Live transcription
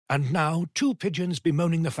And now, two pigeons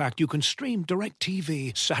bemoaning the fact you can stream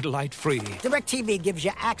DirecTV satellite-free. DirecTV gives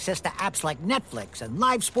you access to apps like Netflix and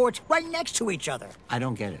live sports right next to each other. I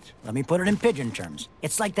don't get it. Let me put it in pigeon terms.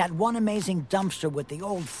 It's like that one amazing dumpster with the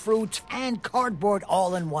old fruits and cardboard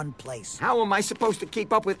all in one place. How am I supposed to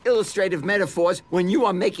keep up with illustrative metaphors when you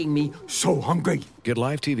are making me so hungry? Get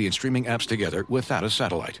live TV and streaming apps together without a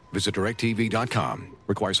satellite. Visit DirecTV.com.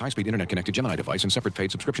 Requires high-speed internet-connected Gemini device and separate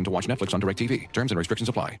paid subscription to watch Netflix on DirecTV. Terms and restrictions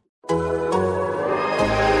apply.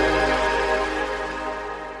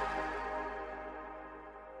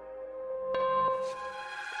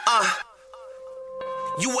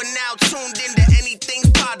 You are now tuned into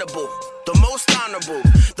Anything's Potable. The most honorable,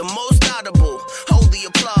 the most audible. Hold the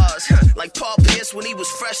applause, like Paul Pierce when he was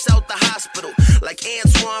fresh out the hospital. Like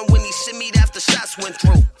Antoine when he shimmied after shots went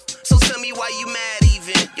through. So tell me why you mad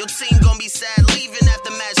even. Your team gon' be sad leaving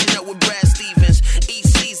after matching up with Brad Stevens. Each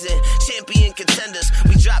season, champion contenders.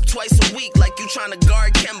 We drop twice a week like you tryna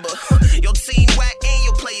guard Kemba. Your team whack and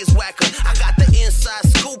your players whacker. I got the inside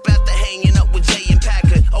scoop after hanging up with Jay and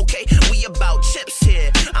Packer. Okay, we about chips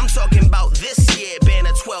here. I'm talking about this year.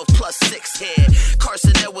 Banner 12 plus 6 here.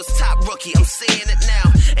 Carson Edwards top rookie. I'm saying it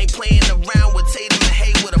now. Ain't playing around with Tatum and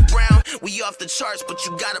Hayward or Brown. We off the charts, but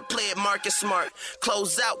you gotta play it Marcus Smart.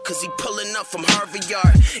 Close out, cause he pulling up from Harvard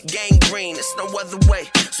Yard. Gang green, it's no other way.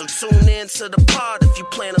 So tune in to the pod if you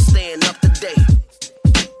plan on staying up to date.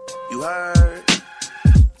 You heard?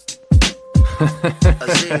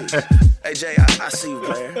 Aziz. Hey, Jay, I see you,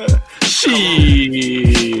 player.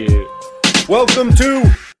 Shit. Welcome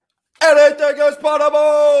to Anything is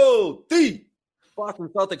Potable, the Boston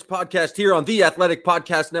Celtics podcast here on the Athletic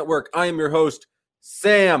Podcast Network. I am your host,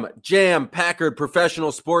 Sam Jam Packard,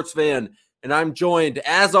 professional sports fan, and I'm joined,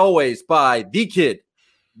 as always, by the kid,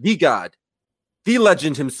 the god, the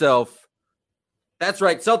legend himself. That's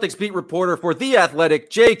right, Celtics beat reporter for The Athletic,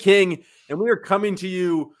 Jay King, and we are coming to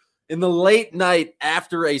you in the late night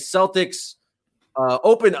after a Celtics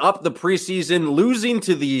open up the preseason, losing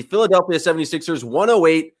to the Philadelphia 76ers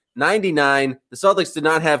 108-99. The Celtics did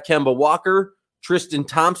not have Kemba Walker, Tristan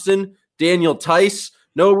Thompson, Daniel Tice,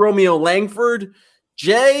 no Romeo Langford.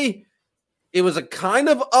 Jay, it was a kind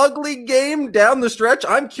of ugly game down the stretch.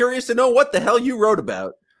 I'm curious to know what the hell you wrote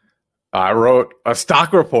about. I wrote a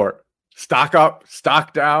stock report. Stock up,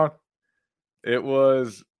 stock down. It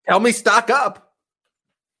was... Tell me stock up.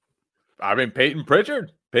 I mean, Peyton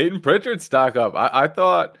Pritchard stock up. I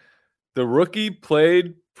thought the rookie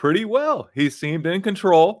played pretty well. He seemed in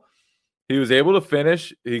control. He was able to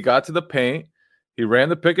finish. He got to the paint. He ran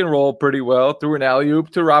the pick and roll pretty well, threw an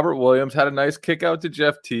alley-oop to Robert Williams, had a nice kick out to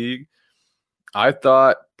Jeff Teague. I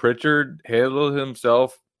thought Pritchard handled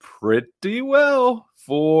himself pretty well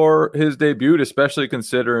for his debut, especially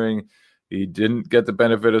considering he didn't get the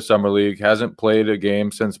benefit of Summer League, hasn't played a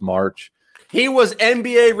game since March. He was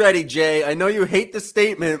NBA ready, Jay. I know you hate the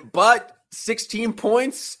statement, but 16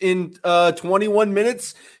 points in 21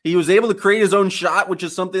 minutes. He was able to create his own shot, which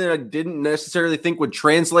is something that I didn't necessarily think would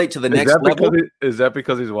translate to the next level. Is that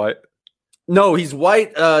because he's white? No, he's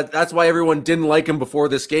white. That's why everyone didn't like him before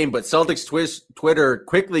this game. But Celtics Twitter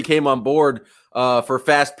quickly came on board for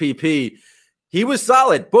Fast PP. He was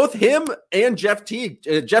solid. Both him and Jeff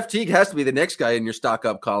Teague. Jeff Teague has to be the next guy in your stock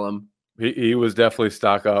up column. He was definitely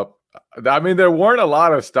stock up. I mean, there weren't a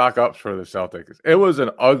lot of stock ups for the Celtics. It was an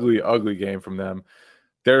ugly, ugly game from them.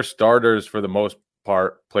 Their starters, for the most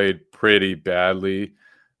part, played pretty badly.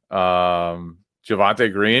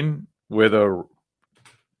 Javonte Green with a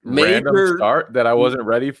random start that I wasn't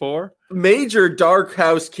ready for. Major dark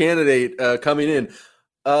house candidate coming in.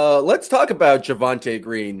 Let's talk about Javonte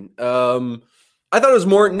Green. I thought it was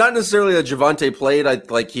more, not necessarily that Javonte played.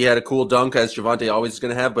 He had a cool dunk, as Javonte always is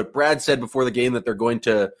going to have. But Brad said before the game that they're going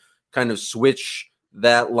to kind of switch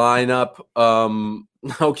that lineup.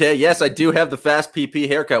 Okay, yes, I do have the Fast PP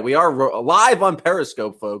haircut. We are live on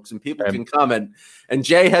Periscope, folks, and people can comment. And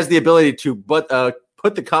Jay has the ability to put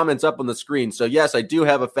the comments up on the screen. So, yes, I do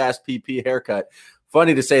have a Fast PP haircut.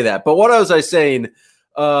 Funny to say that. But what was I saying?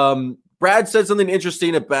 Brad said something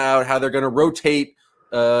interesting about how they're going to rotate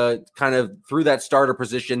kind of through that starter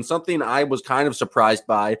position, something I was kind of surprised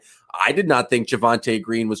by. I did not think Javonte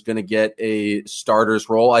Green was going to get a starter's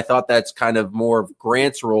role. I thought that's kind of more of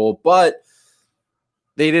Grant's role, but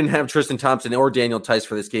they didn't have Tristan Thompson or Daniel Tice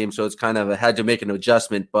for this game, so it's kind of had to make an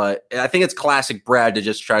adjustment. But I think it's classic Brad to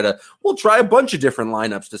just try a bunch of different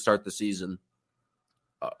lineups to start the season.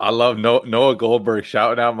 I love Noah Goldberg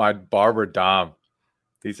shouting out my barber, Dom.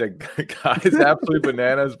 He said, "Guys, absolutely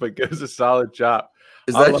bananas, but gives a solid chop."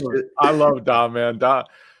 I love Dom, man.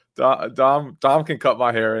 Dom can cut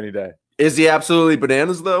my hair any day. Is he absolutely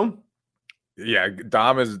bananas, though? Yeah,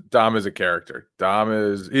 Dom is a character.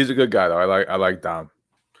 He's a good guy though. I like Dom.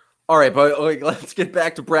 All right, but let's get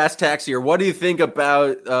back to brass tacks here. What do you think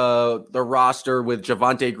about the roster with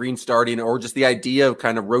Javonte Green starting, or just the idea of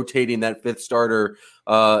kind of rotating that fifth starter,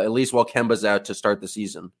 at least while Kemba's out to start the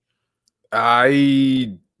season? I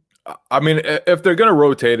mean, if they're going to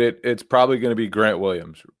rotate it, it's probably going to be Grant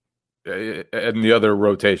Williams and the other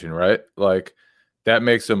rotation, right? Like that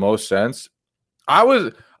makes the most sense. I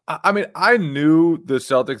knew the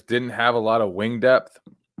Celtics didn't have a lot of wing depth.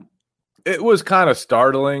 It was kind of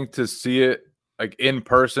startling to see it like in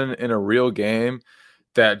person in a real game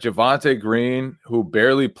that Javonte Green, who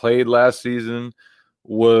barely played last season,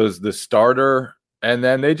 was the starter. And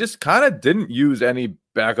then they just kind of didn't use any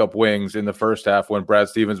backup wings in the first half when Brad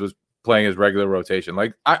Stevens was playing his regular rotation.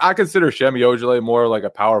 Like I consider Shemi Ojeleye more like a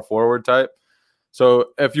power forward type. So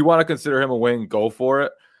if you want to consider him a wing, go for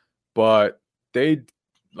it. But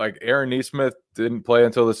Aaron Nesmith didn't play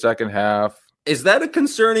until the second half. Is that a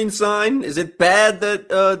concerning sign? Is it bad that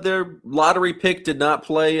their lottery pick did not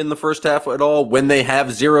play in the first half at all when they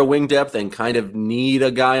have zero wing depth and kind of need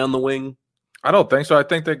a guy on the wing? I don't think so. I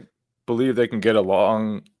think they believe they can get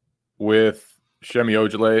along with Shemi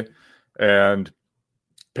Ojeleye, and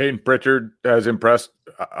Peyton Pritchard has impressed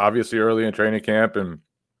obviously early in training camp, and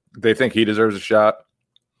they think he deserves a shot.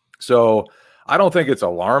 So I don't think it's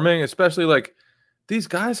alarming, especially like these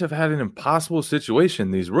guys have had an impossible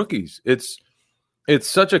situation, these rookies. It's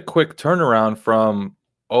such a quick turnaround from,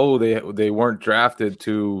 they weren't drafted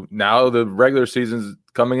to now the regular season's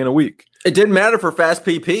coming in a week. It didn't matter for Fast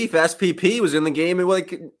PP. Fast PP was in the game and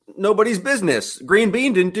like nobody's business. Green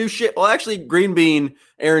Bean didn't do shit. Well, actually, Green Bean,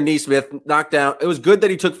 Aaron Nesmith knocked down. It was good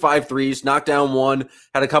that he took 5 threes, knocked down one,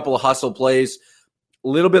 had a couple of hustle plays. A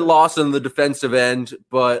little bit lost on the defensive end,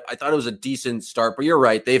 but I thought it was a decent start. But you're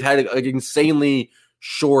right. They've had an insanely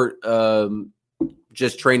short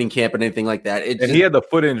just training camp and anything like that. And he had the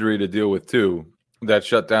foot injury to deal with too that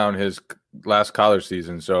shut down his last college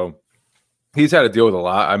season. So he's had to deal with a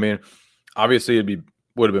lot. I mean, obviously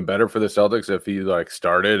would have been better for the Celtics if he like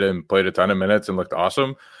started and played a ton of minutes and looked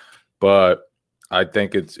awesome. But I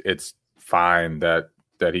think it's fine that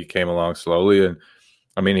he came along slowly. And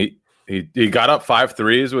I mean, he got up 5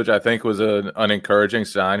 threes, which I think was an encouraging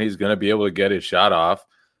sign. He's going to be able to get his shot off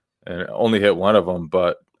and only hit one of them.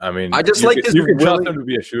 But I mean, I just you can trust him to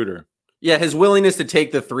be a shooter. Yeah, his willingness to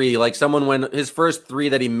take the three. Like his first three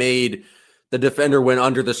that he made, the defender went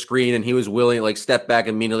under the screen and he was willing, like step back,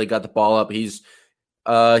 immediately got the ball up. He's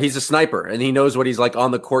a sniper and he knows what he's like on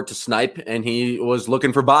the court to snipe, and he was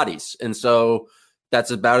looking for bodies. And so that's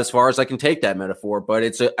about as far as I can take that metaphor. But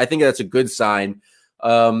I think that's a good sign.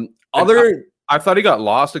 I thought he got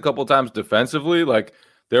lost a couple times defensively. Like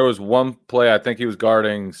there was one play, I think he was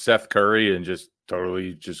guarding Seth Curry and just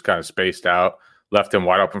totally just kind of spaced out, left him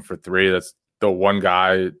wide open for 3. That's the one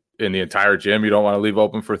guy in the entire gym you don't want to leave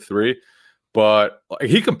open for 3. But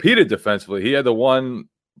he competed defensively. He had the one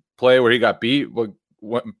play where he got beat,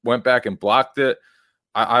 went back and blocked it.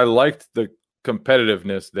 I liked the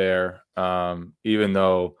competitiveness there, even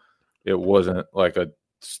though it wasn't like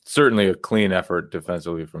certainly a clean effort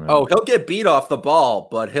defensively from him. Oh, he'll get beat off the ball,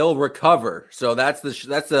 but he'll recover. So that's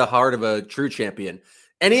the heart of a true champion.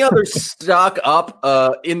 Any other stock up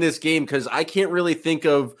in this game? Because I can't really think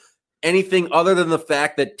of anything other than the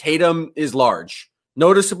fact that Tatum is large,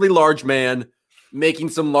 noticeably large man, making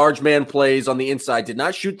some large man plays on the inside. Did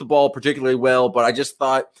not shoot the ball particularly well, but I just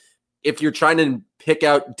thought if you're trying to pick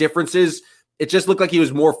out differences, it just looked like he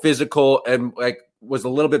was more physical and like was a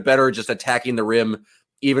little bit better just attacking the rim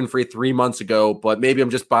even for 3 months ago. But maybe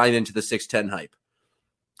I'm just buying into the 6'10" hype.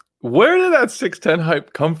 Where did that 6'10"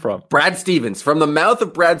 hype come from? Brad Stevens, from the mouth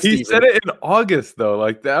of Brad Stevens. He said it in August, though.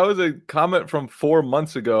 Like, that was a comment from 4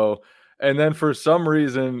 months ago. And then for some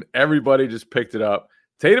reason, everybody just picked it up.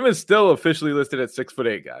 Tatum is still officially listed at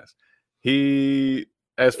 6'8", guys.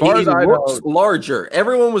 As far as I know, larger.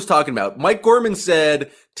 Everyone was talking about. Mike Gorman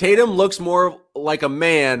said Tatum looks more like a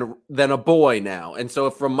man than a boy now. And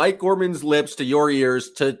so from Mike Gorman's lips to your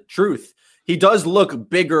ears to truth, he does look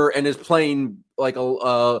bigger and is playing like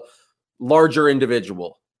a larger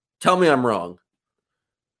individual. Tell me I'm wrong.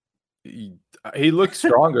 He looked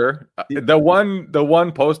stronger. The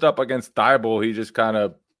one post up against Thibault, he just kind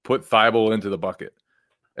of put Thibault into the bucket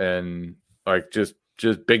and like just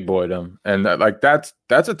big boyed him. And that's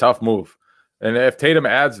a tough move. And if Tatum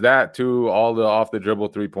adds that to all the off the dribble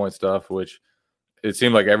 3-point stuff, which it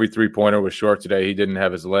seemed like every 3-pointer was short today, he didn't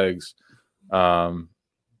have his legs,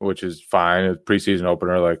 which is fine. It's preseason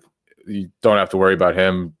opener. Like, you don't have to worry about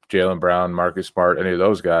him, Jaylen Brown, Marcus Smart, any of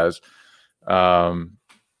those guys.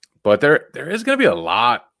 But there is going to be a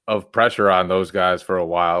lot of pressure on those guys for a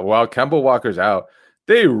while. While Kemba Walker's out,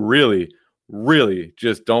 they really, really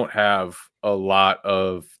just don't have a lot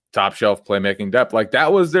of top shelf playmaking depth. Like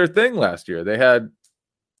that was their thing last year. They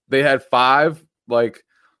had 5 like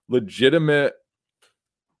legitimate,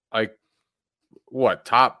 like what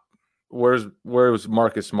top? Where was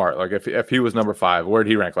Marcus Smart? Like if he was number 5, where'd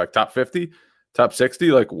he rank? Like top 50, top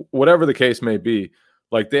 60, like whatever the case may be.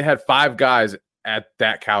 Like they had 5 guys at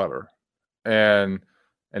that caliber, and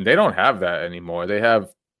they don't have that anymore. They have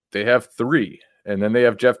 3, and then they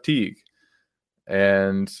have Jeff Teague,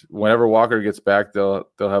 and whenever Walker gets back, they'll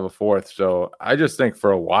have a 4th. So I just think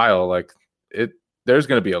for a while, like there's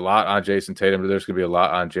going to be a lot on Jason Tatum. There's going to be a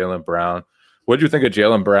lot on Jaylen Brown. What do you think of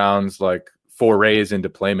Jaylen Brown's like forays into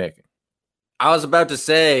playmaking? I was about to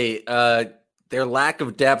say their lack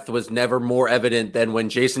of depth was never more evident than when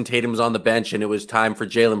Jason Tatum was on the bench and it was time for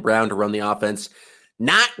Jaylen Brown to run the offense.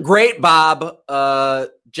 Not great, Bob.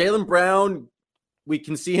 Jaylen Brown, we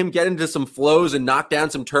can see him get into some flows and knock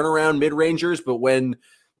down some turnaround mid-rangers, but when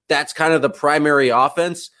that's kind of the primary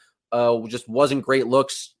offense, just wasn't great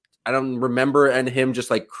looks. I don't remember him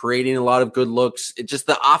just like creating a lot of good looks. It just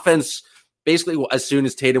the offense basically as soon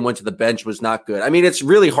as Tatum went to the bench was not good. I mean, it's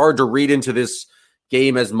really hard to read into this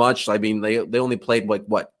game as much. I mean, they only played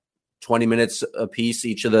like 20 minutes a piece,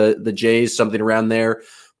 each of the Jays, something around there.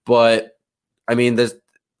 But I mean,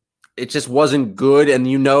 it just wasn't good. And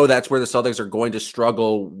that's where the Celtics are going to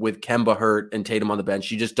struggle with Kemba hurt and Tatum on the bench.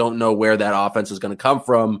 You just don't know where that offense is going to come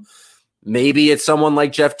from. Maybe it's someone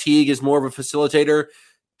like Jeff Teague is more of a facilitator.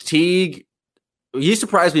 Teague, he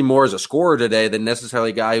surprised me more as a scorer today than necessarily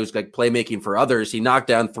a guy who's like playmaking for others. He knocked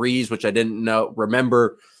down threes, which I didn't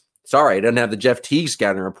remember. Sorry, I didn't have the Jeff Teague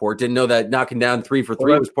scouting report. Didn't know that knocking down 3 for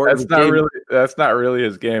 3 was part of his game. That's not really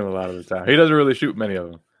his game a lot of the time. He doesn't really shoot many of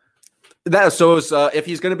them. So if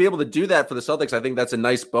he's going to be able to do that for the Celtics, I think that's a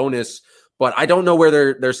nice bonus. But I don't know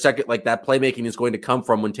where their second, like that playmaking is going to come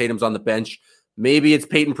from when Tatum's on the bench. Maybe it's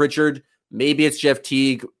Peyton Pritchard. Maybe it's Jeff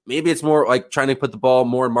Teague. Maybe it's more like trying to put the ball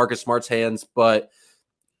more in Marcus Smart's hands, but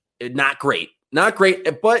not great. Not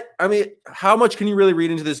great. But, I mean, how much can you really read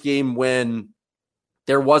into this game when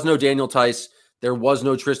there was no Daniel Tice, there was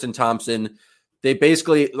no Tristan Thompson? They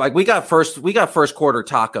basically, like, we got first quarter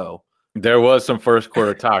Taco. There was some first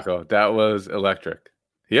quarter Taco. That was electric.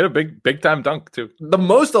 He had a big time dunk too. The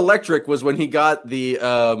most electric was when he got the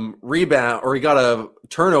rebound, or he got a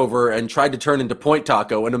turnover and tried to turn into point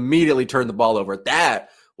Taco and immediately turned the ball over. That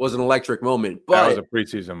was an electric moment. But that was a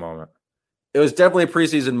preseason moment. It was definitely a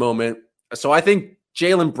preseason moment. So I think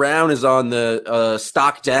Jaylen Brown is on the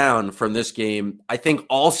stock down from this game. I think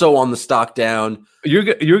also on the stock down. You're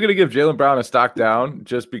going to give Jaylen Brown a stock down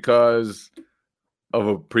just because of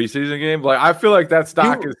a preseason game? Like, I feel like that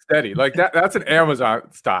stock is steady. Like that's an Amazon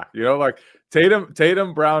stock, like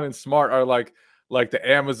Tatum, Brown, and Smart are like the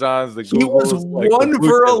Amazons, the Googles. He was like 1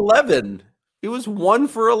 for 11. He was 1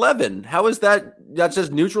 for 11. How is that? That's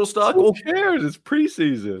just neutral stock? Who cares? It's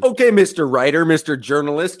preseason. Okay, Mr. Writer, Mr.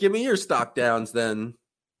 Journalist, give me your stock downs then.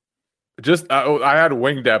 Just I had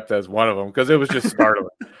wing depth as one of them because it was just startling.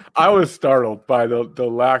 I was startled by the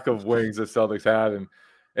lack of wings the Celtics had,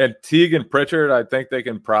 and Teague and Pritchard, I think they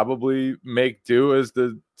can probably make do as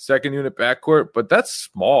the second unit backcourt, but that's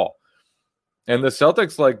small. And the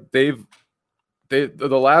Celtics, like the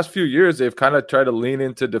last few years, they've kind of tried to lean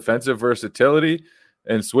into defensive versatility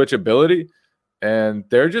and switchability, and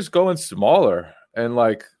they're just going smaller. And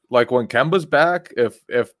like when Kemba's back, if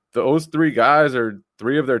those 3 guys are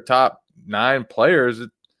 3 of their top 9 players, it's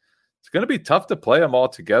going to be tough to play them all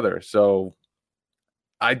together. So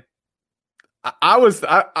I'm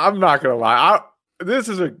not going to lie. This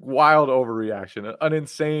is a wild overreaction, an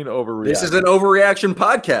insane overreaction. This is an overreaction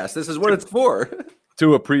podcast. This is what it's for.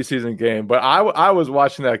 To a preseason game. But I was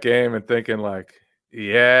watching that game and thinking like,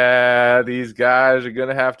 yeah, these guys are going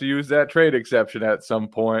to have to use that trade exception at some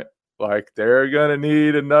point. Like they're going to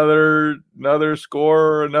need another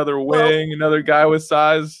scorer, another wing, another guy with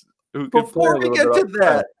size who can play a little bit. Before we get to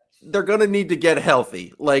that, they're going to need to get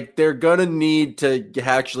healthy. Like they're going to need to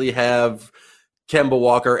actually have Kemba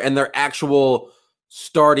Walker and their actual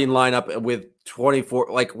starting lineup with 24.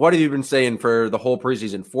 Like, what have you been saying for the whole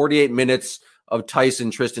preseason? 48 minutes of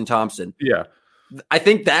Tyson, Tristan Thompson. Yeah. I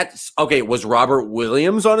think that's okay. Was Robert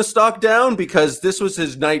Williams on a stock down? Because this was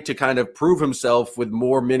his night to kind of prove himself with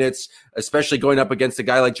more minutes, especially going up against a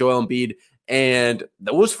guy like Joel Embiid. And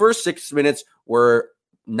those first 6 minutes were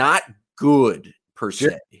not good. Per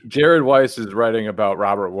se. Jared Weiss is writing about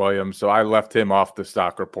Robert Williams, so I left him off the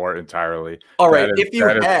stock report entirely. All right, if you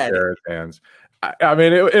had fans, I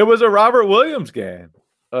mean, it was a Robert Williams game.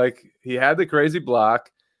 Like he had the crazy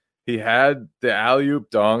block, He had the alley-oop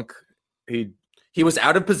dunk. He was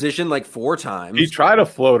out of position like 4 times. He tried a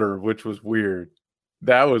floater, which was weird.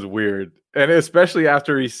 That was weird. And especially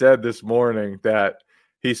after he said this morning that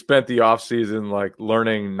he spent the offseason like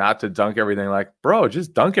learning not to dunk everything. Like, bro,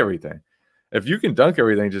 just dunk everything. If you can dunk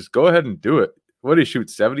everything, just go ahead and do it. What did he shoot?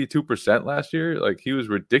 72% last year? Like, he was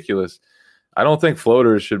ridiculous. I don't think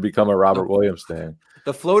floaters should become a Robert Williams thing.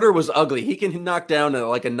 The floater was ugly. He can knock down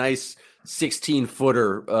a nice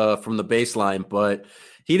 16-footer from the baseline, but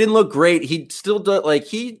he didn't look great. He still does, like,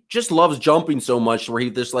 he just loves jumping so much where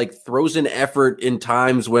he just like throws in effort in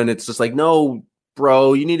times when it's just like, no,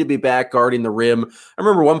 bro, you need to be back guarding the rim. I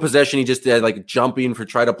remember one possession he just did like jumping for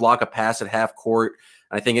try to block a pass at half court.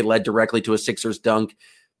 I think it led directly to a Sixers dunk.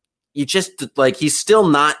 You just like, he's still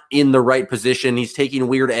not in the right position. He's taking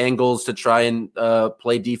weird angles to try and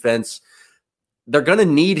play defense. They're going to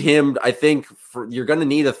need him. I think you're going to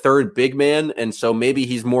need a third big man. And so maybe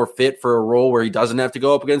he's more fit for a role where he doesn't have to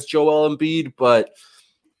go up against Joel Embiid, but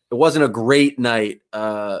it wasn't a great night.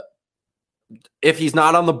 If he's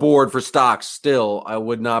not on the board for stocks still, I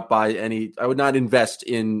would not invest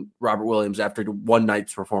in Robert Williams after one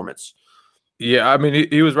night's performance. Yeah, I mean,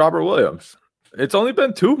 he was Robert Williams. It's only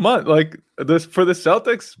been 2 months. Like this for the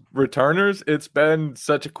Celtics returners, it's been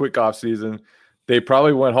such a quick offseason. They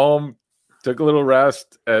probably went home, took a little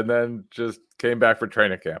rest, and then just came back for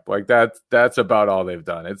training camp. Like that's about all they've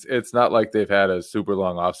done. It's not like they've had a super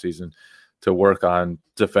long offseason to work on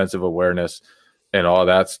defensive awareness and all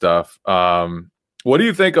that stuff. What do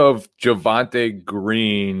you think of Javonte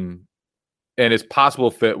Green and his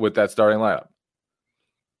possible fit with that starting lineup?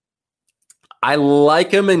 I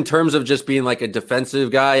like him in terms of just being like a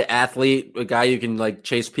defensive guy, athlete, a guy you can like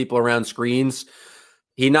chase people around screens.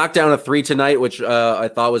 He knocked down a 3 tonight, which I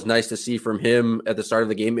thought was nice to see from him at the start of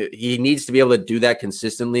the game. He needs to be able to do that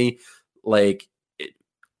consistently. Like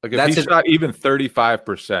if he shot even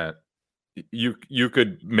 35%, you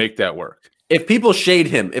could make that work. If people shade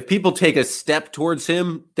him, if people take a step towards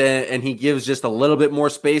him, and he gives just a little bit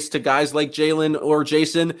more space to guys like Jalen or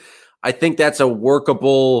Jason, I think that's a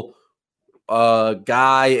workable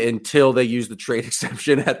guy until they use the trade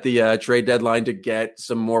exception at the trade deadline to get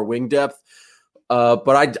some more wing depth.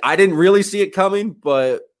 But I didn't really see it coming,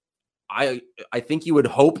 but I think you would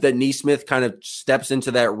hope that Nesmith kind of steps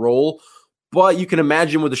into that role. But you can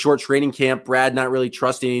imagine with a short training camp, Brad not really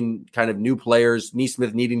trusting kind of new players,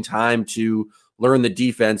 Nesmith needing time to learn the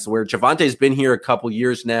defense, where Javonte's been here a couple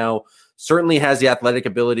years now, certainly has the athletic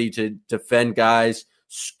ability to defend guys,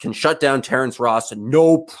 can shut down Terrence Ross,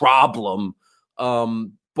 no problem.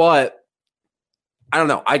 But I don't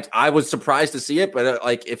know. I was surprised to see it, but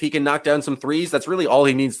like if he can knock down some threes, that's really all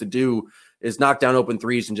he needs to do is knock down open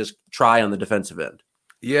threes and just try on the defensive end.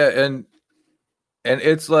 Yeah, and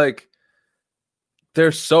it's like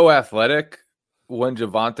they're so athletic when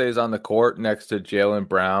Javonte's on the court next to Jaylen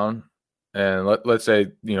Brown, and let's say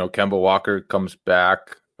Kemba Walker comes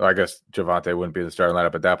back. Well, I guess Javonte wouldn't be the starting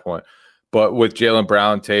lineup at that point. But with Jaylen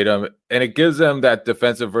Brown, Tatum, and it gives them that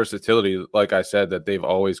defensive versatility, like I said, that they've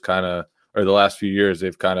always kind of, or the last few years,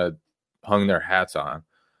 they've kind of hung their hats on.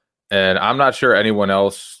 And I'm not sure anyone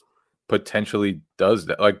else potentially does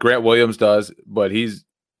that. Like Grant Williams does, but he's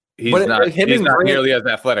not nearly as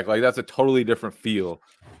athletic. Like that's a totally different feel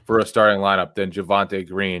for a starting lineup than Javonte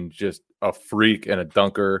Green, just a freak and a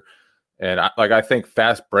dunker. And I think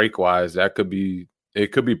fast break wise, it could be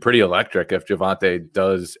pretty electric if Javonte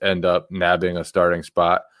does end up nabbing a starting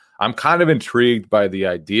spot. I'm kind of intrigued by the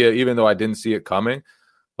idea, even though I didn't see it coming.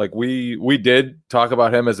 Like we did talk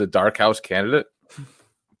about him as a dark house candidate,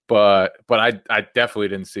 but I definitely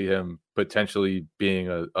didn't see him potentially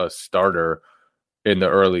being a starter in the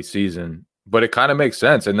early season. But it kind of makes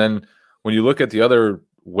sense. And then when you look at the other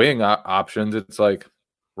wing options, it's like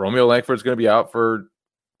Romeo Langford's going to be out for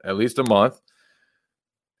at least a month.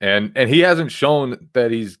 And he hasn't shown that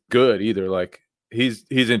he's good either. Like he's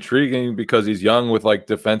intriguing because he's young with like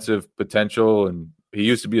defensive potential, and he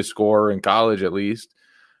used to be a scorer in college at least.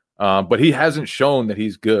 But he hasn't shown that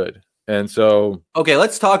he's good. And so okay,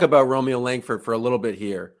 let's talk about Romeo Langford for a little bit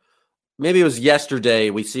here. Maybe it was yesterday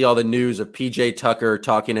we see all the news of PJ Tucker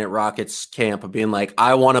talking at Rockets camp of being like,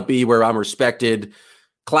 I want to be where I'm respected.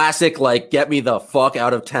 Classic, like, get me the fuck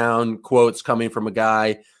out of town quotes coming from a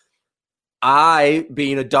guy. I,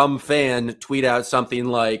 being a dumb fan, tweet out something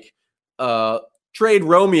like, trade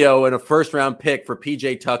Romeo and a first-round pick for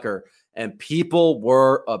PJ Tucker, and people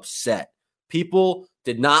were upset. People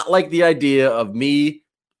did not like the idea of me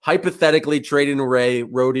hypothetically trading away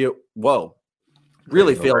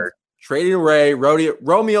trading away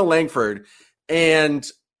Romeo Langford,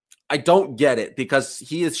 and I don't get it because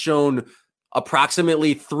he has shown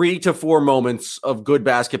approximately 3 to 4 moments of good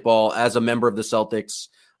basketball as a member of the Celtics.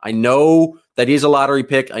 I know that he's a lottery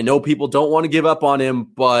pick. I know people don't want to give up on him,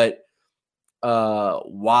 but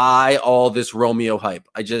why all this Romeo hype?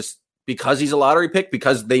 Because he's a lottery pick,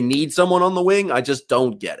 because they need someone on the wing, I just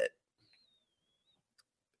don't get it.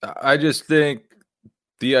 I just think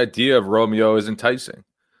the idea of Romeo is enticing.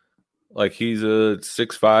 Like, he's a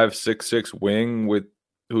 6'5", 6'6" wing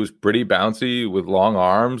who's pretty bouncy with long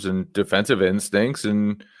arms and defensive instincts,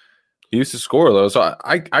 and he used to score those. So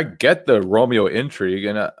I get the Romeo intrigue,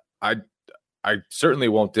 and I certainly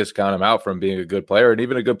won't discount him out from being a good player, and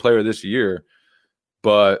even a good player this year.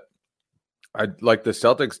 But the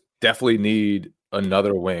Celtics definitely need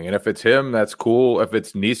another wing. And if it's him, that's cool. If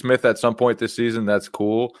it's Nesmith at some point this season, that's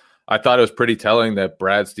cool. I thought it was pretty telling that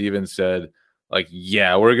Brad Stevens said, like,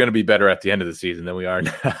 yeah, we're going to be better at the end of the season than we are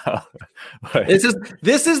now. This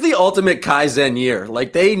is the ultimate Kaizen year.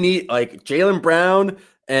 Like, they need, like, Jaylen Brown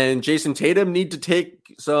and Jason Tatum need to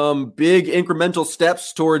take some big incremental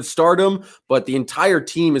steps towards stardom, but the entire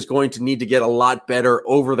team is going to need to get a lot better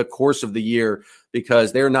over the course of the year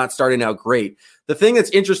because they're not starting out great. The thing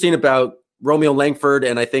that's interesting about Romeo Langford,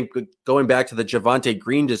 and I think going back to the Javonte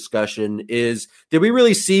Green discussion, is did we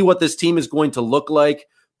really see what this team is going to look like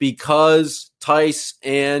because Tice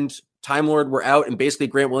and Time Lord were out and basically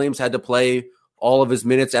Grant Williams had to play all of his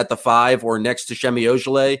minutes at the 5 or next to Semi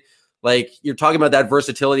Ojeleye? Like, you're talking about that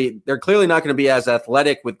versatility. They're clearly not going to be as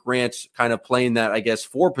athletic with Grant kind of playing that, I guess,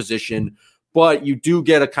 4 position, but you do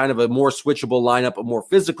get a kind of a more switchable lineup, a more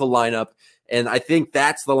physical lineup. And I think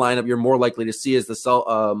that's the lineup you're more likely to see as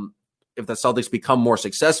if the Celtics become more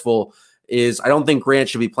successful. Is I don't think Grant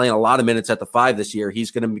should be playing a lot of minutes at the 5 this year. He's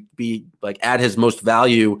going to be like at his most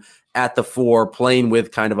value at the 4, playing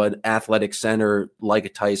with kind of an athletic center like a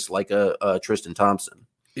Tice, like a Tristan Thompson.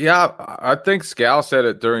 Yeah, I think Scal said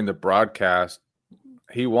it during the broadcast.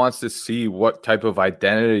 He wants to see what type of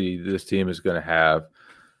identity this team is going to have.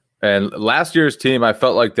 And last year's team, I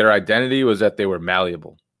felt like their identity was that they were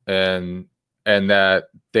malleable and that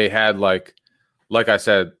they had, like I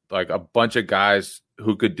said, like a bunch of guys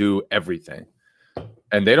who could do everything.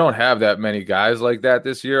 And they don't have that many guys like that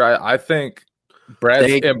this year. I think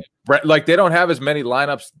they don't have as many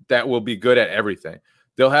lineups that will be good at everything.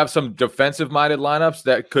 They'll have some defensive-minded lineups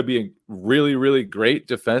that could be really, really great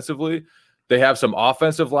defensively. They have some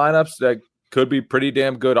offensive lineups that could be pretty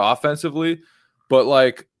damn good offensively. But,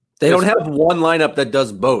 like, they don't have one lineup that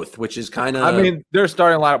does both, which is kind of... I mean, their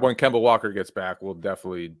starting lineup when Kemba Walker gets back will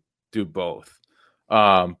definitely do both.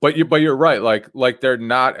 But you're right. Like they're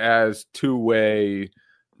not as two-way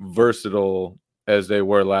versatile as they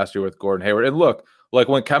were last year with Gordon Hayward. And look, like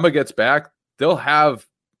when Kemba gets back, they'll have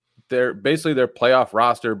their playoff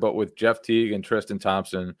roster, but with Jeff Teague and Tristan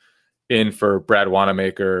Thompson in for Brad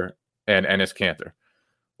Wanamaker and Enes Kanter,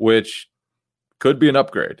 which could be an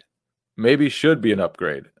upgrade. Maybe should be an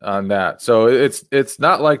upgrade on that. So it's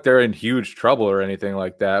not like they're in huge trouble or anything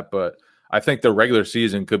like that, but I think the regular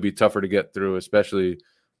season could be tougher to get through, especially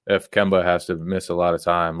if Kemba has to miss a lot of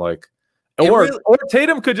time. Like, or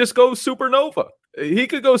Tatum could just go supernova. He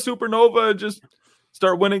could go supernova and just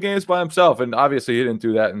start winning games by himself. And obviously he didn't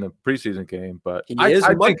do that in the preseason game, but he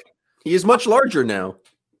is much larger now.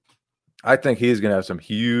 I think he's going to have some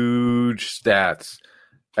huge stats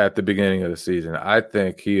at the beginning of the season. I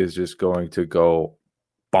think he is just going to go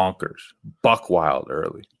bonkers, buck wild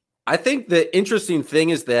early. I think the interesting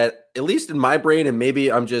thing is that, at least in my brain, and maybe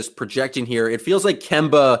I'm just projecting here, it feels like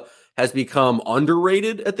Kemba has become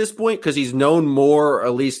underrated at this point because he's known more,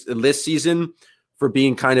 at least in this season, for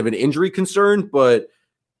being kind of an injury concern. But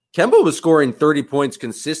Kemba was scoring 30 points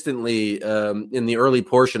consistently in the early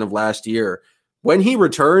portion of last year. When he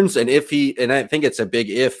returns, and I think it's a big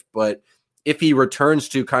if, but if he returns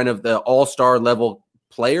to kind of the all-star level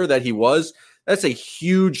player that he was, that's a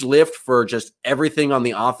huge lift for just everything on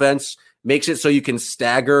the offense. Makes it so you can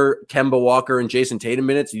stagger Kemba Walker and Jason Tatum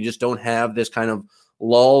minutes. You just don't have this kind of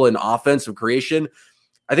lull in offensive creation.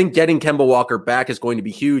 I think getting Kemba Walker back is going to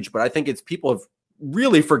be huge, but I think people have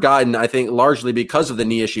really forgotten, I think largely because of the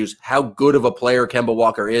knee issues, how good of a player Kemba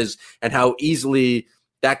Walker is and how easily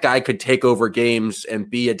that guy could take over games and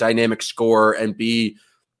be a dynamic scorer and be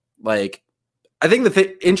like, I think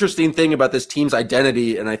the interesting thing about this team's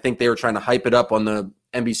identity, and I think they were trying to hype it up on the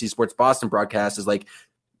NBC Sports Boston broadcast, is like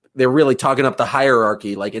they're really talking up the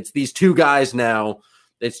hierarchy. Like it's these two guys now.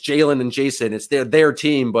 It's Jaylen and Jason. It's their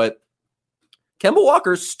team, but Kemba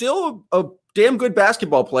Walker's still a damn good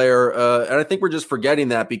basketball player, and I think we're just forgetting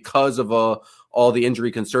that because of all the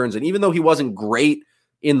injury concerns. And even though he wasn't great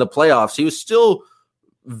in the playoffs, he was still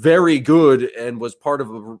very good and was part of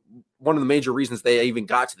a one of the major reasons they even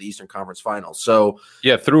got to the Eastern Conference Finals. So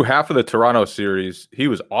yeah, through half of the Toronto series, he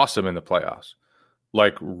was awesome in the playoffs.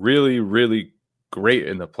 Like really, really great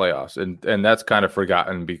in the playoffs. And that's kind of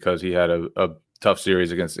forgotten because he had a tough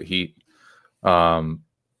series against the Heat.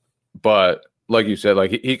 But like you said,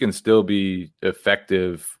 like he can still be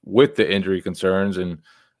effective with the injury concerns. And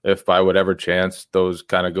if by whatever chance those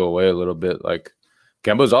kind of go away a little bit, like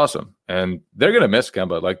Kemba's awesome. And they're going to miss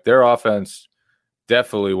Kemba. Like their offense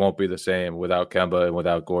definitely won't be the same without Kemba and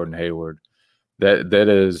without Gordon Hayward.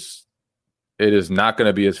 It is not going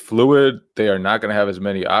to be as fluid. They are not going to have as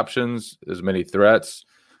many options, as many threats.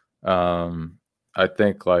 I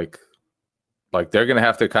think like they're going to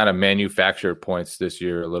have to kind of manufacture points this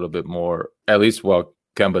year a little bit more, at least while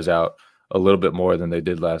Kemba's out, a little bit more than they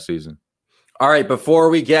did last season. All right, before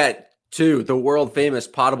we get to the world famous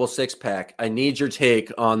potable six pack, I need your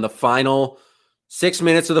take on the final 6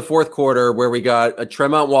 minutes of the fourth quarter where we got a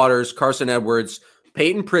Tremont Waters, Carson Edwards,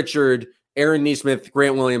 Peyton Pritchard, Aaron Nesmith,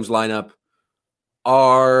 Grant Williams lineup.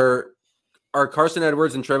 Are Carson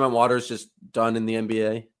Edwards and Tremont Waters just done in the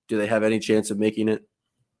NBA? Do they have any chance of making it?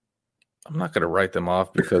 I'm not going to write them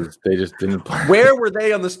off because they just didn't play. Where were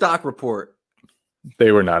they on the stock report?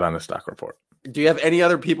 They were not on the stock report. Do you have any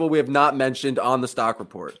other people we have not mentioned on the stock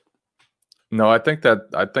report? No, I think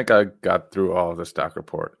I got through all of the stock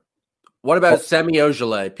report. What about Semi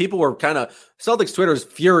Ojeleye? People were Celtics Twitter was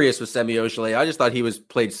furious with Semi Ojeleye. I just thought he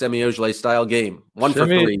played Semi Ojeleye style game. 1 for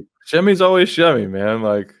 3. Shemmy's always Shemmy, man.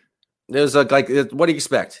 Like there's what do you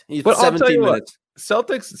expect? He's 17 minutes.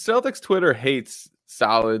 Celtics Twitter hates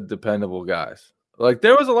solid, dependable guys. Like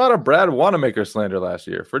there was a lot of Brad Wanamaker slander last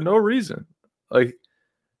year for no reason. Like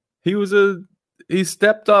he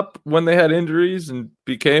stepped up when they had injuries and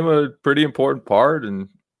became a pretty important part, and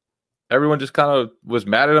everyone just kind of was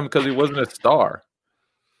mad at him because he wasn't a star.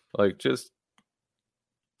 Like just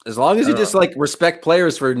as long as you just like respect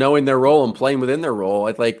players for knowing their role and playing within their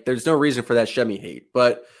role, there's no reason for that Shemmy hate.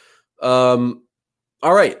 But all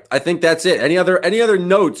right, I think that's it. Any other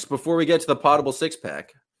notes before we get to the potable six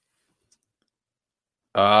pack?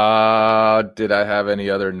 Did I have any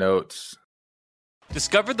other notes?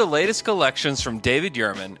 Discover the latest collections from David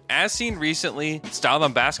Yurman, as seen recently, styled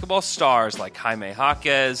on basketball stars like Jaime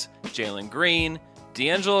Jaquez, Jalen Green,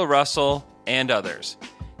 D'Angelo Russell, and others.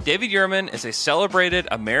 David Yurman is a celebrated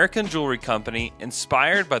American jewelry company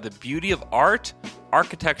inspired by the beauty of art,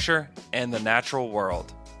 architecture, and the natural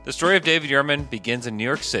world. The story of David Yurman begins in New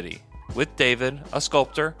York City, with David, a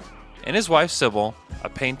sculptor, and his wife Sybil, a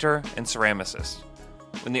painter and ceramicist.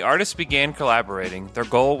 When the artists began collaborating, their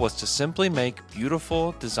goal was to simply make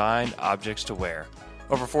beautiful, designed objects to wear.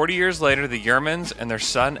 Over 40 years later, the Yurmans and their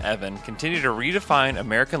son Evan continue to redefine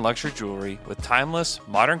American luxury jewelry with timeless,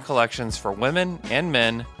 modern collections for women and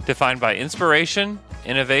men defined by inspiration,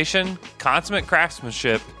 innovation, consummate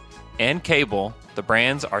craftsmanship, and Cable, the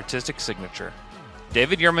brand's artistic signature.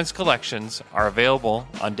 David Yurman's collections are available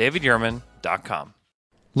on davidyurman.com.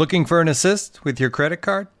 Looking for an assist with your credit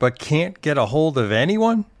card, but can't get a hold of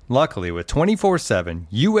anyone? Luckily, with 24/7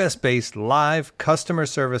 U.S.-based live customer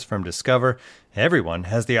service from Discover, everyone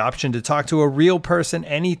has the option to talk to a real person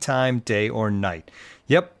anytime, day or night.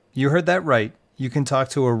 Yep, you heard that right. You can talk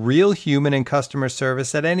to a real human in customer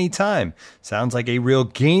service at any time. Sounds like a real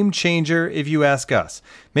game changer if you ask us.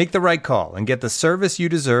 Make the right call and get the service you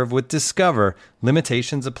deserve with Discover.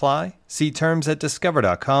 Limitations apply. See terms at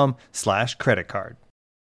discover.com/creditcard.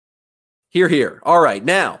 Here. All right.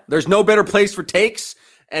 Now, there's no better place for takes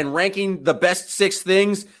and ranking the best 6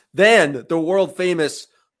 things than the world famous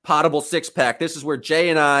potable six pack. This is where Jay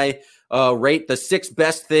and I rate the 6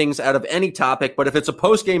 best things out of any topic. But if it's a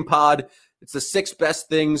post-game pod, it's the 6 best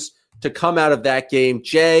things to come out of that game.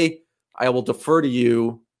 Jay, I will defer to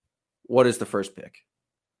you. What is the first pick?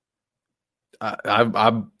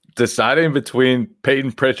 I'm deciding between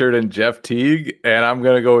Peyton Pritchard and Jeff Teague, and I'm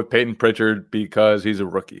going to go with Peyton Pritchard because he's a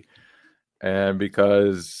rookie. And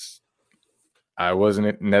because I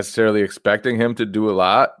wasn't necessarily expecting him to do a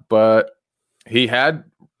lot, but he had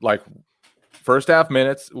first half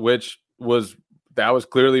minutes, that was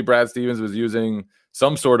clearly Brad Stevens was using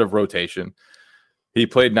some sort of rotation. He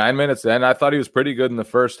played 9 minutes then. I thought he was pretty good in the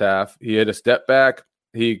first half. He had a step back.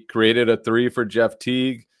 He created a 3 for Jeff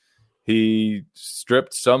Teague. He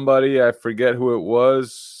stripped somebody. I forget who it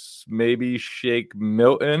was, maybe Shake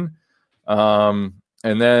Milton.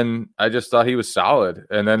 And then I just thought he was solid.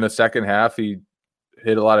 And then the second half, he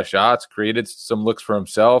hit a lot of shots, created some looks for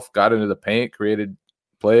himself, got into the paint, created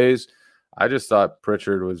plays. I just thought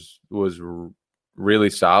Pritchard was really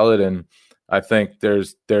solid, and I think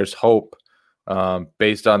there's hope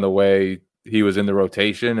based on the way he was in the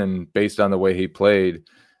rotation and based on the way he played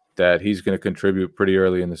that he's going to contribute pretty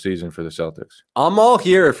early in the season for the Celtics. I'm all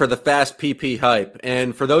here for the fast PP hype.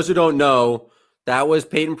 And for those who don't know, that was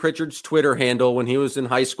Peyton Pritchard's Twitter handle when he was in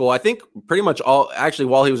high school. I think pretty much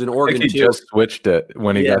while he was in Oregon, he just switched it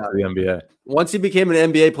when he got to the NBA. Once he became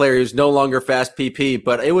an NBA player, he was no longer fast PP,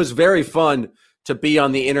 but it was very fun to be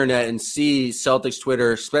on the internet and see Celtics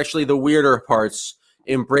Twitter, especially the weirder parts,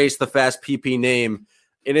 embrace the fast PP name.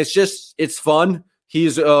 And it's fun.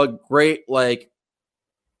 He's a great,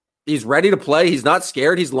 he's ready to play. He's not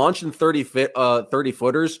scared. He's launching 30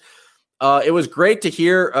 footers. It was great to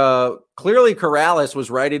hear. Clearly, Corrales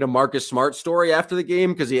was writing a Marcus Smart story after the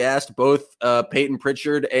game because he asked both Peyton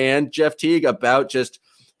Pritchard and Jeff Teague about just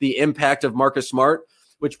the impact of Marcus Smart,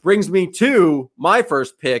 which brings me to my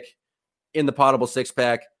first pick in the Potable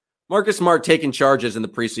Six-Pack. Marcus Smart taking charges in the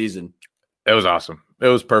preseason. It was awesome. It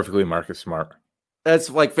was perfectly Marcus Smart. That's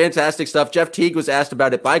fantastic stuff. Jeff Teague was asked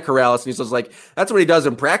about it by Corrales, and he was like, that's what he does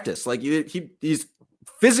in practice. He's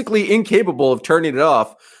physically incapable of turning it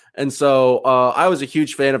off. And so I was a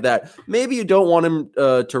huge fan of that. Maybe you don't want him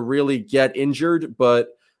to really get injured, but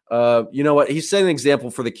you know what? He set an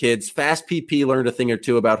example for the kids. Fast PP learned a thing or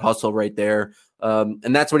two about hustle right there.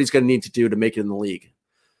 And that's what he's going to need to do to make it in the league.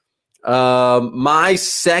 My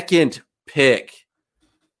second pick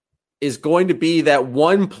is going to be that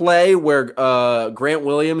one play where Grant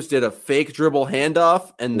Williams did a fake dribble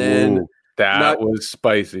handoff and then... Ooh. That was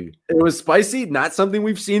spicy. It was spicy. Not something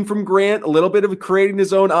we've seen from Grant. A little bit of creating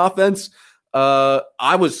his own offense. I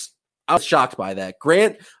was shocked by that.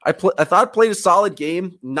 Grant, I thought played a solid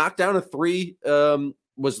game. Knocked down a three.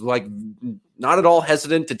 Was not at all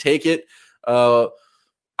hesitant to take it. I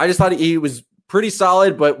just thought he was pretty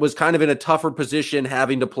solid, but was kind of in a tougher position,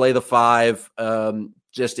 having to play the five,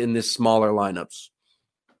 just in this smaller lineups.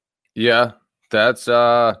 Yeah, that's.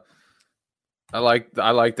 I like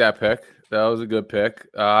that pick. That was a good pick.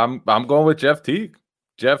 I'm going with Jeff Teague.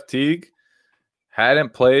 Jeff Teague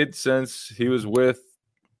hadn't played since he was with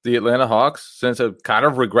the Atlanta Hawks, since a kind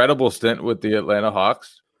of regrettable stint with the Atlanta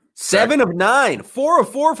Hawks. 7 of 9, 4 of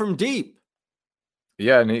 4 from deep.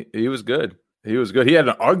 Yeah, and he was good. He was good. He had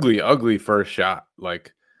an ugly first shot.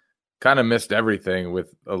 Kind of missed everything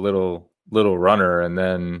with a little runner, and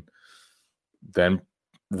then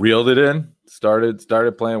reeled it in.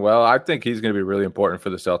 Started playing well. I think he's going to be really important for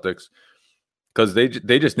the Celtics because they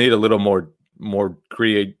just need a little more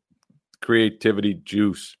creativity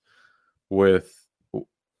juice with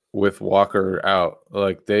Walker out.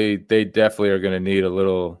 They definitely are going to need a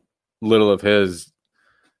little of his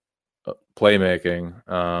playmaking.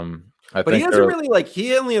 But he hasn't really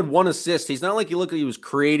he only had 1 assist. He's not he looked like he was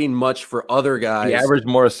creating much for other guys. He averaged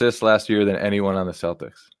more assists last year than anyone on the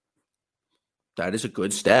Celtics. That is a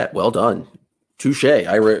good stat. Well done. Touche.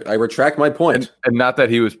 I retract my point. And not that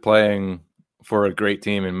he was playing for a great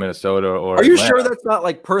team in Minnesota or Are you Atlanta. sure that's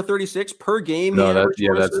not per 36 per game? No,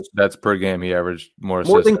 that's per game. He averaged more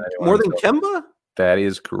assists more than Kemba? That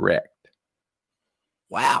is correct.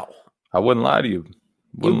 Wow. I wouldn't lie to you.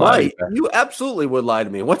 You absolutely would lie to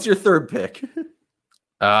me. What's your third pick?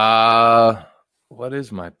 What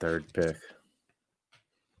is my third pick?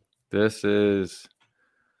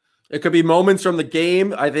 It could be moments from the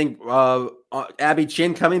game. I think Abby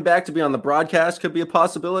Chin coming back to be on the broadcast could be a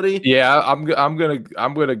possibility. Yeah, I'm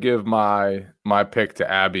gonna give my pick to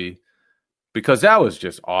Abby because that was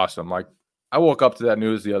just awesome. I woke up to that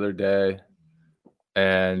news the other day,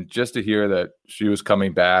 and just to hear that she was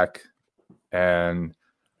coming back and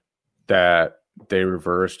that they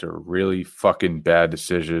reversed a really fucking bad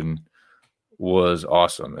decision was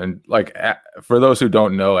awesome. And for those who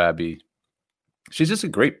don't know Abby, she's just a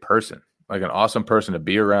great person, an awesome person to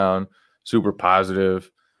be around, super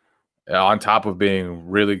positive, on top of being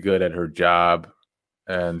really good at her job.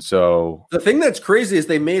 And so the thing that's crazy is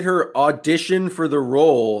they made her audition for the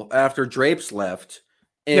role after Drapes left.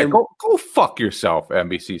 And go fuck yourself,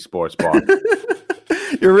 NBC Sports Bar.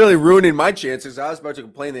 You're really ruining my chances. I was about to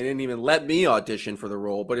complain they didn't even let me audition for the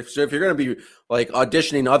role. But if you're going to be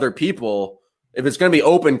auditioning other people, if it's going to be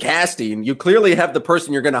open casting, you clearly have the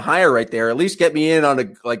person you're going to hire right there. At least get me in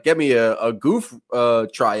on get me a goof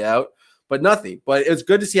tryout, but nothing. But it's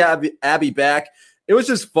good to see Abby back. It was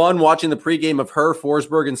just fun watching the pregame of her,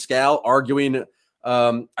 Forsberg, and Skal arguing.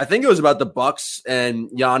 I think it was about the Bucks and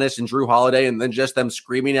Giannis and Drew Holiday, and then just them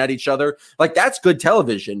screaming at each other. That's good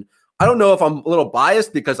television. I don't know if I'm a little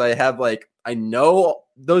biased because I have I know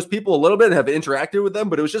those people a little bit and have interacted with them,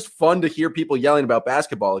 but it was just fun to hear people yelling about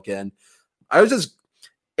basketball again.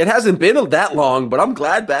 It hasn't been that long, but I'm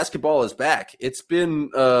glad basketball is back. It's been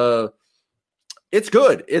It's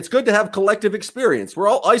good. It's good to have collective experience. We're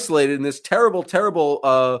all isolated in this terrible,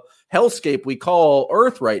 terrible hellscape we call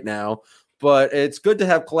Earth right now. But it's good to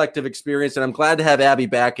have collective experience, and I'm glad to have Abby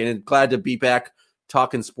back, and glad to be back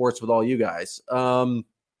talking sports with all you guys. I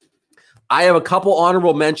have a couple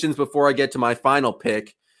honorable mentions before I get to my final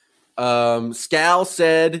pick. Scal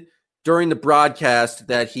said during the broadcast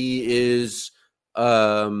that he is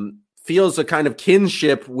feels a kind of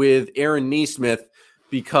kinship with Aaron Neesmith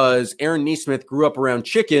because Aaron Neesmith grew up around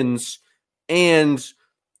chickens, and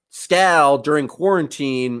Scal during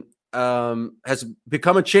quarantine has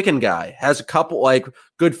become a chicken guy, has a couple, like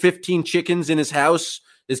good 15 chickens in his house,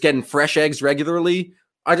 is getting fresh eggs regularly.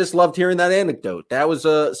 I just loved hearing that anecdote. That was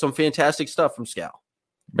some fantastic stuff from Scal.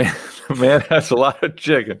 Man has a lot of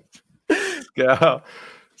chickens.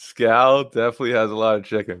 Scal definitely has a lot of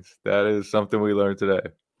chickens. That is something we learned today.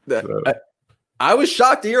 So. I was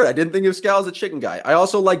shocked to hear it. I didn't think of Scal as a chicken guy. I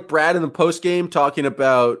also like Brad in the post game talking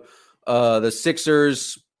about the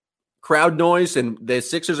Sixers crowd noise, and the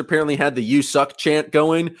Sixers apparently had the "You Suck" chant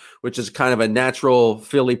going, which is kind of a natural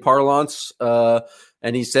Philly parlance.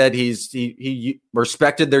 And he said he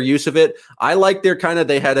respected their use of it. I like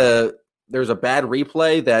there's a bad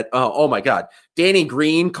replay that oh my God, Danny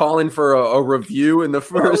Green calling for a review in the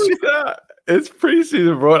first. Oh, yeah. It's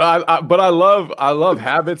preseason, bro. But I love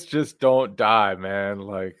habits just don't die, man.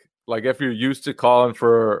 Like if you're used to calling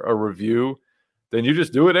for a review, then you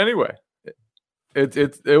just do it anyway.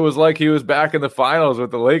 It was like he was back in the finals with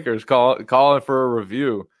the Lakers calling for a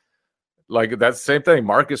review. Like that's the same thing.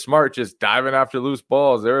 Marcus Smart just diving after loose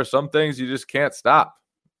balls. There are some things you just can't stop,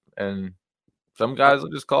 and some guys will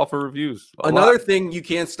just call for reviews. Another thing you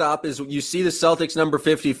can't stop is you see the Celtics number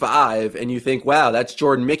 55 and you think, wow, that's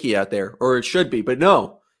Jordan Mickey out there, or it should be. But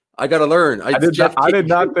no, I got to learn. I did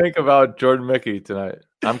not think about Jordan Mickey tonight.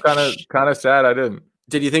 I'm kind of sad I didn't.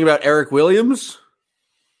 Did you think about Eric Williams?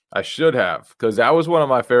 I should have, because that was one of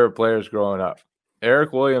my favorite players growing up.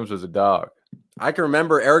 Eric Williams was a dog. I can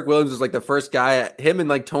remember Eric Williams was like the first guy. Him and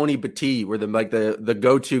like Tony Batiste were the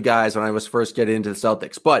go-to guys when I was first getting into the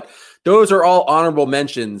Celtics. But those are all honorable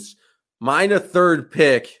mentions. Mine a third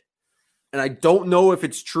pick, and I don't know if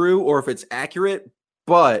it's true or if it's accurate,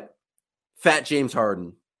 but Fat James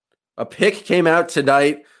Harden. A pick came out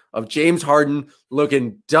tonight of James Harden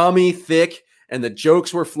looking dummy thick, and the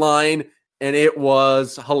jokes were flying, and it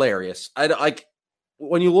was hilarious.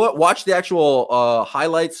 When you watch the actual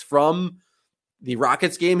highlights from the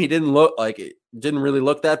Rockets game, he didn't really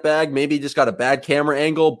look that bad. Maybe he just got a bad camera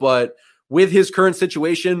angle, but with his current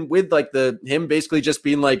situation, with like him basically just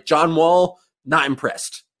being like John Wall, not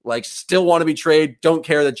impressed. Like still want to be traded, don't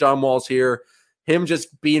care that John Wall's here. Him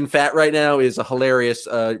just being fat right now is a hilarious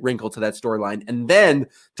wrinkle to that storyline. And then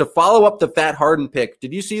to follow up the Fat Harden pick,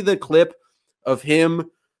 did you see the clip of him?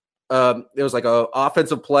 It was like a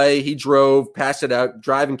offensive play. He drove, passed it out,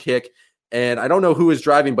 drive and kick. And I don't know who was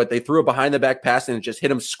driving, but they threw a behind-the-back pass and it just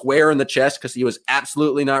hit him square in the chest because he was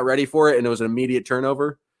absolutely not ready for it, and it was an immediate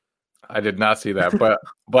turnover. I did not see that,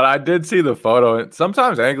 but I did see the photo.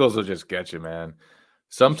 Sometimes angles will just get you, man.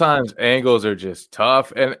 Sometimes angles are just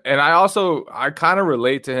tough, and I kind of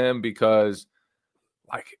relate to him because,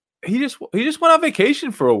 like, he just went on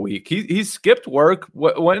vacation for a week. He skipped work.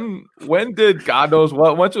 When did God knows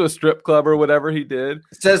what? Went to a strip club or whatever he did.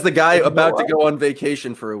 Says the guy about to go on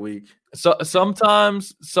vacation for a week. So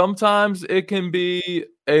sometimes it can be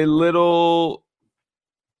a little.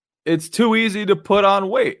 It's too easy to put on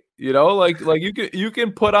weight, you know. Like you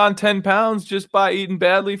can put on 10 pounds just by eating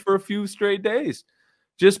badly for a few straight days,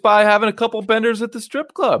 just by having a couple benders at the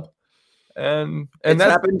strip club, and that's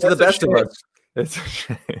happened to the best of us. It's a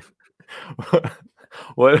shame.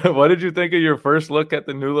 What did you think of your first look at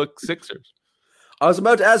the new look Sixers? I was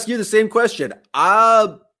about to ask you the same question.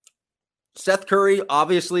 Seth Curry,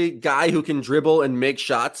 obviously, guy who can dribble and make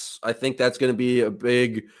shots. I think that's going to be a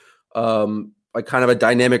big, like kind of a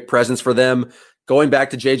dynamic presence for them. Going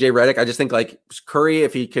back to JJ Redick, I just think like Curry,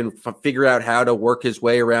 if he can figure out how to work his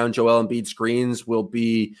way around Joel Embiid screens, will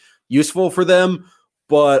be useful for them.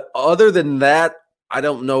 But other than that, I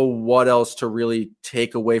don't know what else to really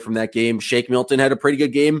take away from that game. Shake Milton had a pretty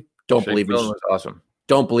good game. Don't believe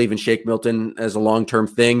in Shake Milton as a long-term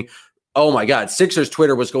thing. Oh my God, Sixers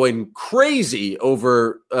Twitter was going crazy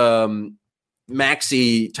over Tyrese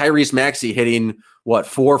Maxey hitting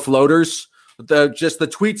 4 floaters. Just the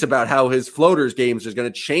tweets about how his floaters games is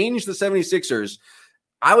going to change the 76ers.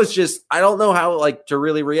 I don't know how to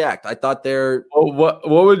really react. I thought what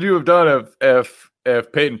would you have done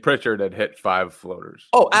if Peyton Pritchard had hit 5 floaters?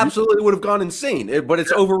 Oh, absolutely would have gone insane. But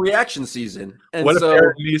it's overreaction season. And what if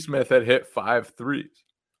Aaron Neesmith had hit 5 threes?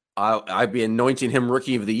 I'd be anointing him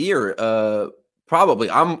Rookie of the Year Probably.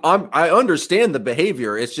 I understand the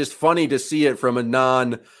behavior. It's just funny to see it from a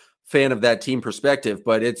non-fan of that team perspective.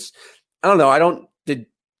 But I don't know. Did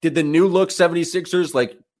the new look 76ers,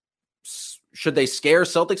 like, should they scare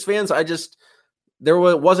Celtics fans? There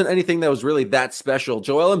wasn't anything that was really that special.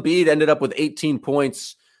 Joel Embiid ended up with 18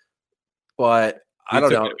 points, but I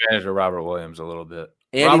don't know. Took advantage of Robert Williams a little bit.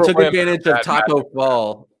 And he took advantage of Taco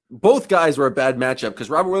Fall. Both guys were a bad matchup because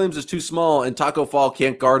Robert Williams is too small and Taco Fall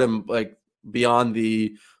can't guard him like beyond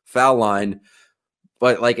the foul line.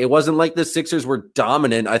 But like, it wasn't like the Sixers were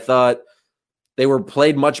dominant. I thought they were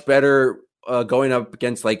played much better going up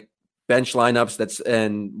against like bench lineups.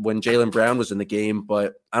 And when Jaylen Brown was in the game.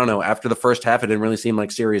 But I don't know. After the first half, it didn't really seem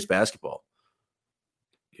like serious basketball.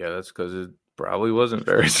 Yeah, that's because it probably wasn't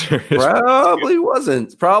very serious. Probably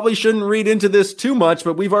wasn't. Probably shouldn't read into this too much,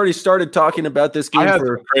 but we've already started talking about this game. I had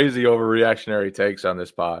some crazy overreactionary takes on this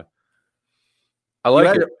pod. I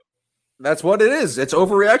like it. That's what it is. It's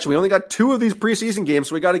overreaction. We only got 2 of these preseason games,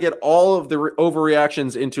 so we got to get all of the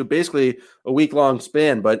overreactions into basically a week-long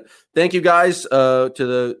span. But thank you guys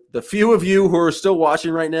to the few of you who are still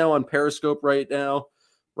watching right now on Periscope right now,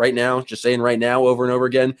 just saying right now over and over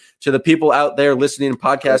again, to the people out there listening in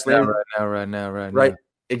podcast land. Right now. Right,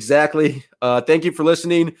 exactly. Thank you for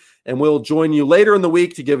listening, and we'll join you later in the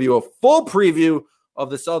week to give you a full preview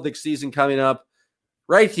of the Celtics season coming up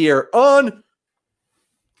right here on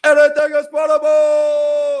Anything is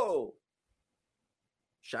Possible.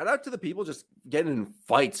 Shout out to the people just getting in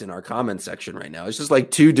fights in our comment section right now. It's just like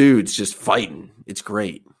 2 dudes just fighting. It's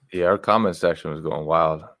great. Yeah, our comment section was going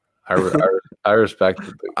wild. I respect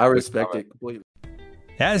it. I respect it completely.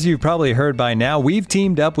 As you've probably heard by now, we've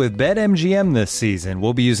teamed up with BetMGM this season.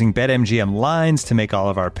 We'll be using BetMGM lines to make all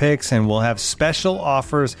of our picks, and we'll have special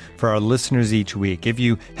offers for our listeners each week. If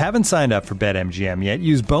you haven't signed up for BetMGM yet,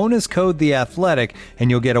 use bonus code The Athletic,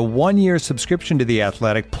 and you'll get a 1-year subscription to The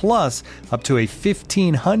Athletic, plus up to a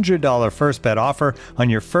 $1,500 first bet offer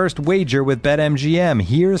on your first wager with BetMGM.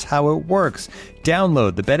 Here's how it works.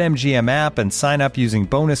 Download the BetMGM app and sign up using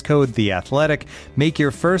bonus code The Athletic. Make your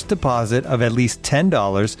first deposit of at least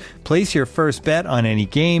 $10. Place your first bet on any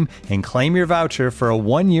game and claim your voucher for a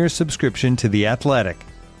 1-year subscription to The Athletic.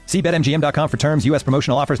 See BetMGM.com for terms. U.S.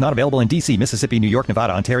 promotional offers not available in D.C., Mississippi, New York,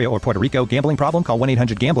 Nevada, Ontario, or Puerto Rico. Gambling problem? Call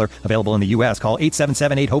 1-800-GAMBLER. Available in the U.S. Call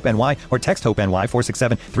 877-8-HOPE-NY or text HOPE-NY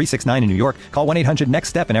 467-369 in New York. Call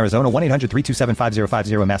 1-800-NEXT-STEP in Arizona.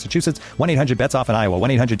 1-800-327-5050 in Massachusetts. 1-800-BETS-OFF in Iowa.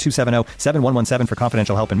 1-800-270-7117 for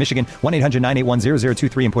confidential help in Michigan.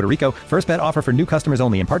 1-800-981-0023 in Puerto Rico. First bet offer for new customers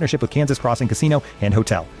only in partnership with Kansas Crossing Casino and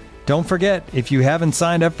Hotel. Don't forget, if you haven't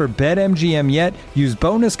signed up for BetMGM yet, use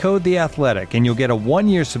bonus code The Athletic, and you'll get a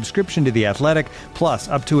 1-year subscription to The Athletic, plus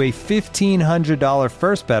up to a $1,500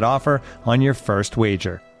 first bet offer on your first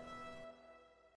wager.